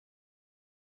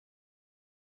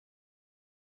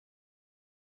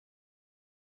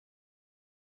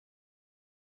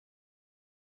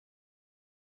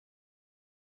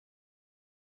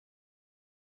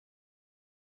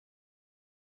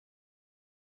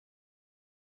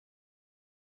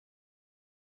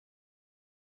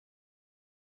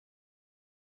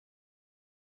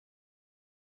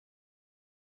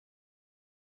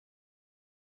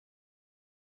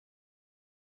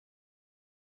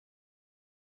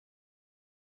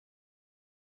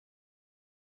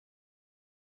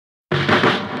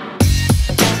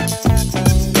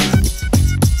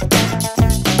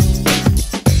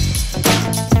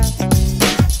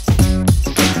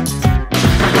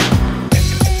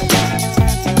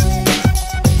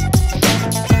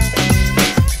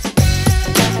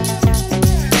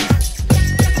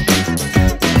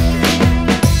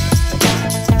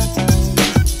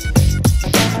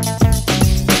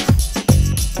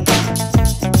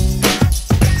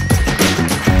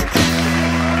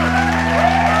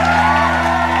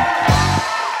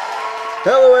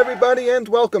everybody, and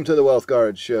welcome to the Wealth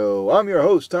Guard Show. I'm your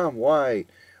host, Tom White.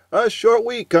 A short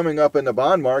week coming up in the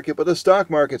bond market, but the stock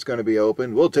market's going to be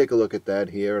open. We'll take a look at that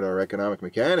here at our Economic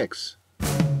Mechanics.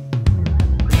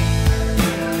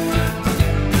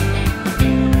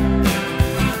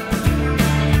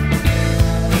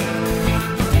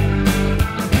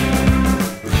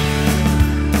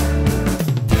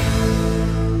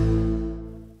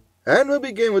 And we'll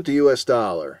begin with the US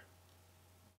dollar.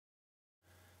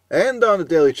 And on the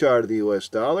daily chart of the US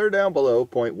dollar, down below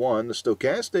 0.1, the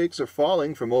stochastics are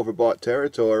falling from overbought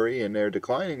territory and they're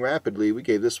declining rapidly. We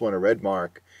gave this one a red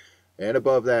mark. And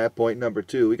above that, point number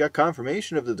 2, we got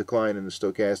confirmation of the decline in the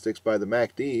stochastics by the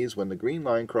MACDs when the green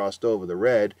line crossed over the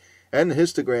red, and the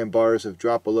histogram bars have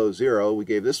dropped below 0. We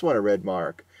gave this one a red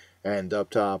mark. And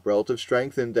up top, relative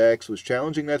strength index was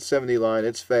challenging that 70 line.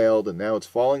 It's failed, and now it's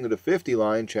falling to the 50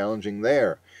 line, challenging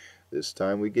there. This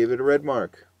time we gave it a red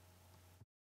mark.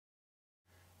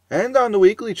 And on the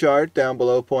weekly chart, down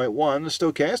below 0.1, the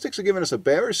stochastics are giving us a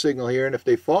bearish signal here, and if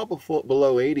they fall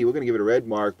below 80, we're going to give it a red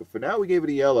mark, but for now we gave it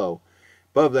a yellow.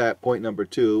 Above that, point number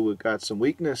 2, we've got some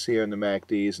weakness here in the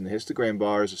MACDs, and the histogram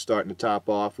bars are starting to top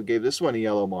off. We gave this one a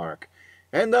yellow mark.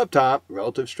 And up top,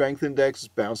 relative strength index has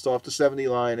bounced off the 70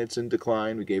 line. It's in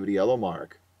decline. We gave it a yellow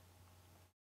mark.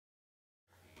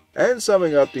 And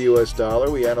summing up the US dollar,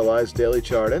 we analyzed daily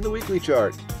chart and the weekly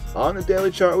chart. On the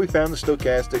daily chart, we found the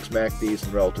stochastics, MACDs,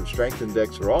 and relative strength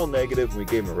index are all negative, and we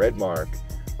gave them a red mark.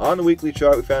 On the weekly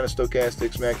chart, we found the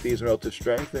stochastics, MACDs, and relative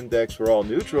strength index were all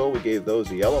neutral. We gave those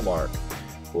a yellow mark.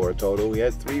 For a total, we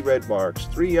had 3 red marks,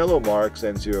 3 yellow marks,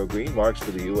 and 0 green marks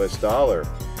for the US dollar.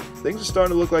 Things are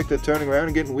starting to look like they're turning around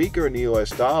and getting weaker in the US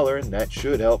dollar, and that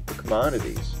should help the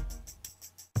commodities.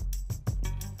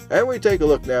 And we take a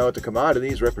look now at the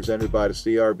commodities represented by the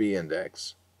CRB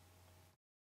Index.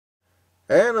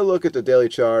 And a look at the daily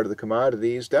chart of the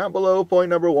commodities. Down below, point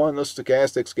number 1, the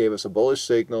stochastics gave us a bullish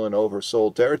signal in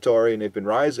oversold territory, and they've been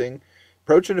rising.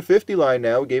 Approaching the 50 line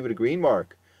now, we gave it a green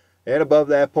mark. And above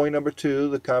that, point number 2,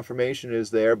 the confirmation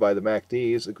is there by the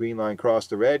MACDs. The green line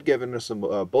crossed the red, giving us a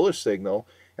bullish signal.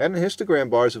 And the histogram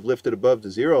bars have lifted above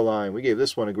the 0 line. We gave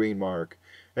this one a green mark.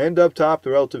 And up top, the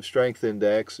relative strength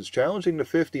index is challenging the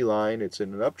 50 line. It's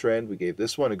in an uptrend. We gave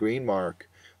this one a green mark.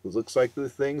 It looks like the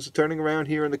things are turning around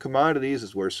here in the commodities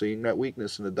as we're seeing that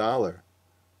weakness in the dollar.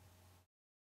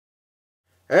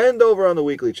 And over on the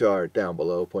weekly chart, down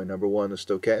below, point number 1, the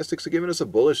stochastics are giving us a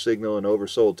bullish signal in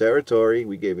oversold territory.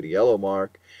 We gave it a yellow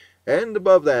mark. And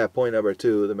above that, point number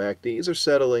 2, the MACDs are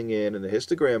settling in, and the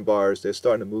histogram bars, they're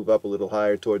starting to move up a little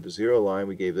higher toward the 0 line.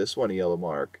 We gave this one a yellow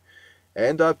mark.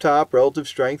 And up top, relative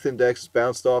strength index has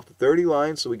bounced off the 30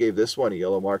 line, so we gave this one a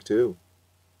yellow mark too.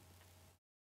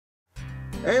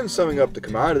 And summing up the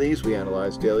commodities, we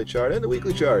analyzed daily chart and the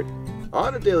weekly chart.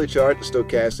 On the daily chart, the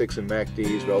stochastics and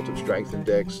MACDs, relative strength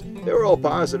index, they were all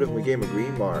positive, and we gave them a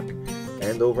green mark.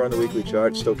 And over on the weekly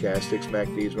chart, stochastics,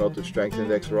 MACDs, relative strength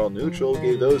index were all neutral,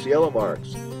 gave those yellow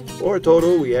marks. For a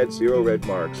total, we had 0 red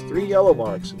marks, 3 yellow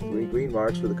marks, and 3 green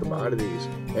marks for the commodities.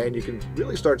 And you can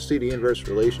really start to see the inverse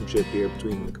relationship here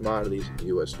between the commodities and the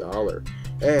US dollar.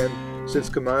 And since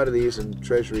commodities and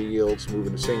Treasury yields move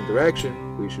in the same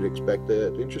direction, we should expect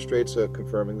that interest rates are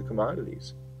confirming the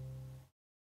commodities.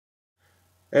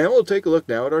 And we'll take a look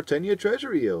now at our 10-year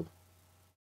Treasury yield.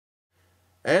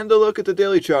 And a look at the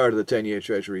daily chart of the 10-year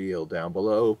Treasury yield. Down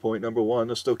below, point number 1,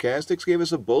 the stochastics gave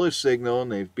us a bullish signal,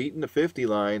 and they've beaten the 50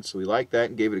 line, so we like that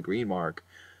and gave it a green mark.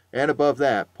 And above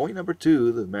that, point number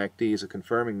 2, the MACDs are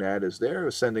confirming that as they're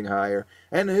ascending higher,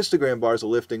 and the histogram bars are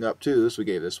lifting up too, so we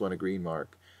gave this one a green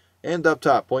mark. And up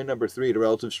top, point number 3, the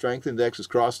relative strength index has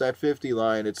crossed that 50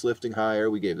 line, it's lifting higher,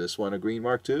 we gave this one a green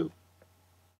mark too.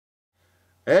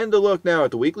 And a look now at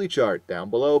the weekly chart.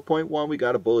 Down below, point 1, we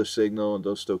got a bullish signal in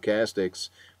those stochastics,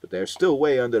 but they're still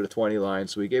way under the 20 line,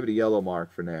 so we gave it a yellow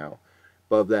mark for now.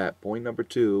 Above that, point number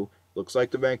 2, looks like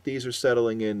the MACDs are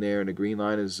settling in there, and the green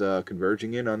line is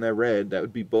converging in on that red. That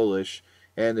would be bullish.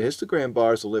 And the histogram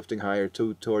bars are lifting higher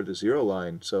toward the 0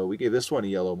 line, so we gave this one a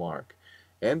yellow mark.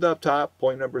 And up top,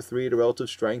 point number 3, the relative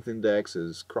strength index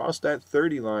has crossed that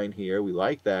 30 line here. We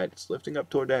like that. It's lifting up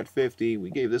toward that 50.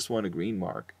 We gave this one a green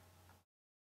mark.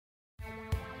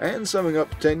 And summing up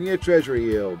the 10-year Treasury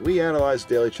yield, we analyzed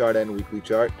the daily chart and the weekly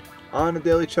chart. On the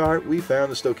daily chart, we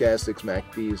found the stochastics,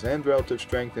 MACDs, and relative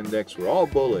strength index were all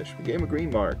bullish. We gave them a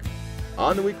green mark.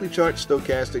 On the weekly chart,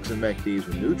 stochastics and MACDs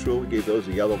were neutral. We gave those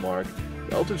a yellow mark.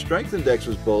 Relative strength index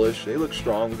was bullish. They looked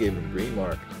strong. We gave them a green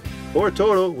mark. For a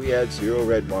total, we had 0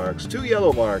 red marks, 2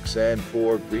 yellow marks, and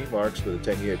 4 green marks for the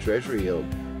 10-year Treasury yield.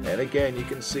 And again, you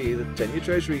can see that the 10-year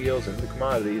Treasury yields and the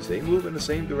commodities, they move in the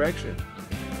same direction.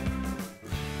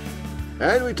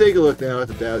 And we take a look now at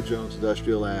the Dow Jones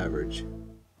Industrial Average.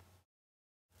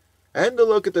 And a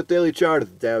look at the daily chart of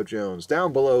the Dow Jones.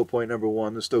 Down below point number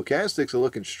 1, the stochastics are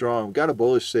looking strong. We've got a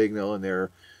bullish signal, and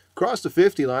they're across the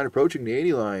 50 line, approaching the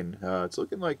 80 line. It's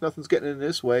looking like nothing's getting in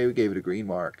this way. We gave it a green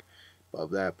mark.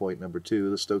 Above that, point number 2,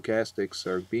 the stochastics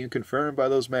are being confirmed by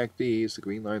those MACDs. The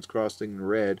green line's crossing in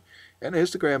red, and the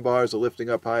histogram bars are lifting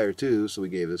up higher too, so we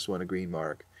gave this one a green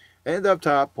mark. And up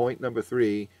top, point number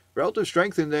 3, relative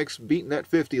strength index beating that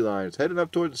 50 line. It's heading up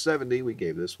toward the 70. We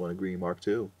gave this one a green mark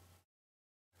too.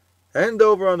 And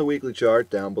over on the weekly chart,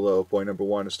 down below, point number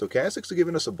 1, the stochastics are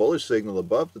giving us a bullish signal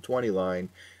above the 20 line,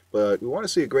 but we want to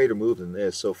see a greater move than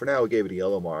this, so for now we gave it a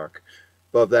yellow mark.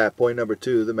 Above that, point number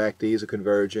 2, the MACDs are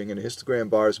converging, and the histogram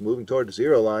bars are moving toward the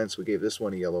 0 line, so we gave this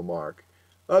one a yellow mark.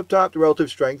 Up top, the relative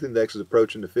strength index is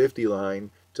approaching the 50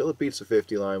 line. Till it beats the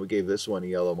 50 line, we gave this one a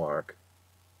yellow mark.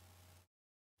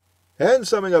 And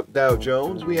summing up Dow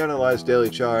Jones, we analyzed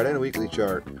daily chart and a weekly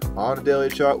chart. On the daily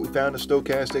chart, we found the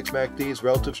stochastics, MACDs,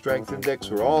 relative strength index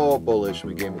were all bullish,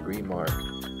 and we gave them a green mark.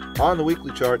 On the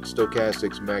weekly chart, the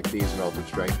stochastics, MACDs, and relative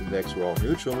strength index were all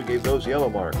neutral, and we gave those yellow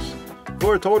marks.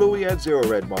 For a total, we had 0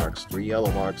 red marks, 3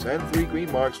 yellow marks, and 3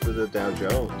 green marks for the Dow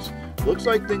Jones. Looks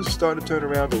like things are starting to turn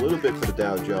around a little bit for the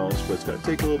Dow Jones, but it's going to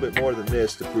take a little bit more than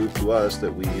this to prove to us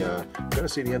that we're going to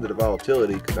see the end of the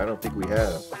volatility, because I don't think we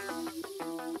have.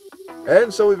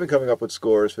 And so we've been coming up with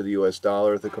scores for the US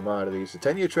dollar, the commodities, the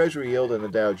 10-year Treasury yield, and the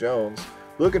Dow Jones,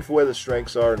 looking for where the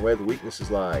strengths are and where the weaknesses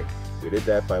lie. We did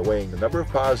that by weighing the number of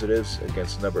positives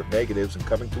against the number of negatives and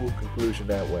coming to a conclusion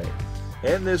that way.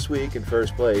 And this week, in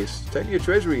first place, 10-year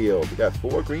Treasury yield, we got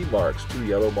 4 green marks, 2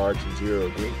 yellow marks, and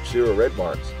 0 red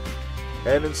marks.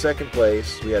 And in second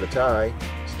place, we had a tie.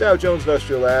 It's Dow Jones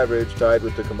Industrial Average tied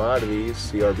with the Commodities,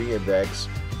 CRB Index.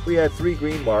 We had 3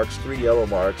 green marks, 3 yellow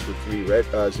marks with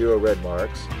 0 red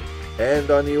marks.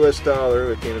 And on the US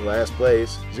dollar, it came in last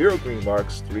place, 0 green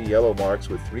marks, 3 yellow marks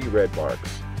with 3 red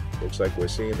marks. Looks like we're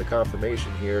seeing the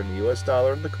confirmation here in the US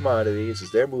dollar and the commodities as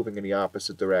they're moving in the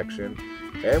opposite direction.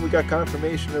 And we got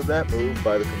confirmation of that move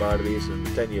by the commodities and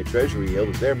the 10-year Treasury yield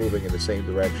as they're moving in the same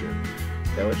direction.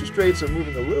 Now interest rates are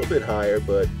moving a little bit higher,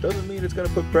 but doesn't mean it's going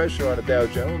to put pressure on the Dow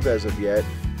Jones as of yet.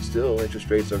 Still, interest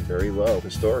rates are very low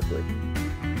historically.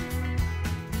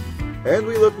 And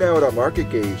we look now at our market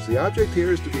gauge. The object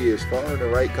here is to be as far in the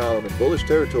right column in bullish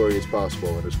territory as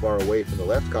possible and as far away from the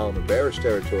left column in bearish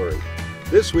territory.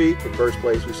 This week, in first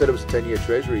place, we said it was the 10-year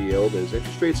Treasury yield as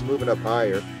interest rates are moving up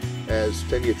higher as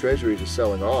 10-year Treasuries are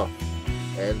selling off.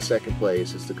 And second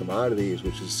place is the commodities,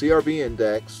 which is CRB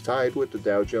Index tied with the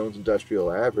Dow Jones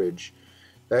Industrial Average.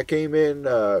 That came in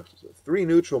 3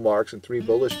 neutral marks and 3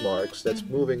 bullish marks. That's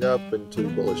moving up into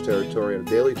bullish territory on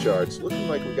the daily charts. Looking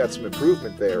like we got some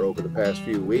improvement there over the past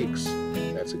few weeks.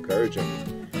 That's encouraging.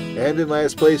 And in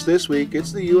last place this week,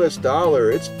 it's the US dollar.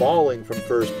 It's falling from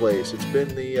first place. It's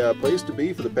been the place to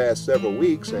be for the past several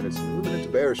weeks, and it's moving into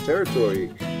bearish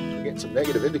territory. We're getting some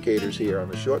negative indicators here on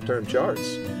the short-term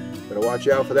charts. Going to watch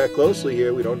out for that closely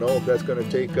here. We don't know if that's going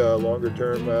to take a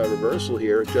longer-term reversal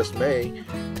here. It just may.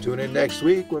 Tune in next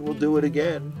week when we'll do it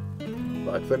again.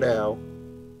 But for now,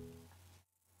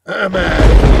 I'm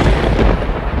out.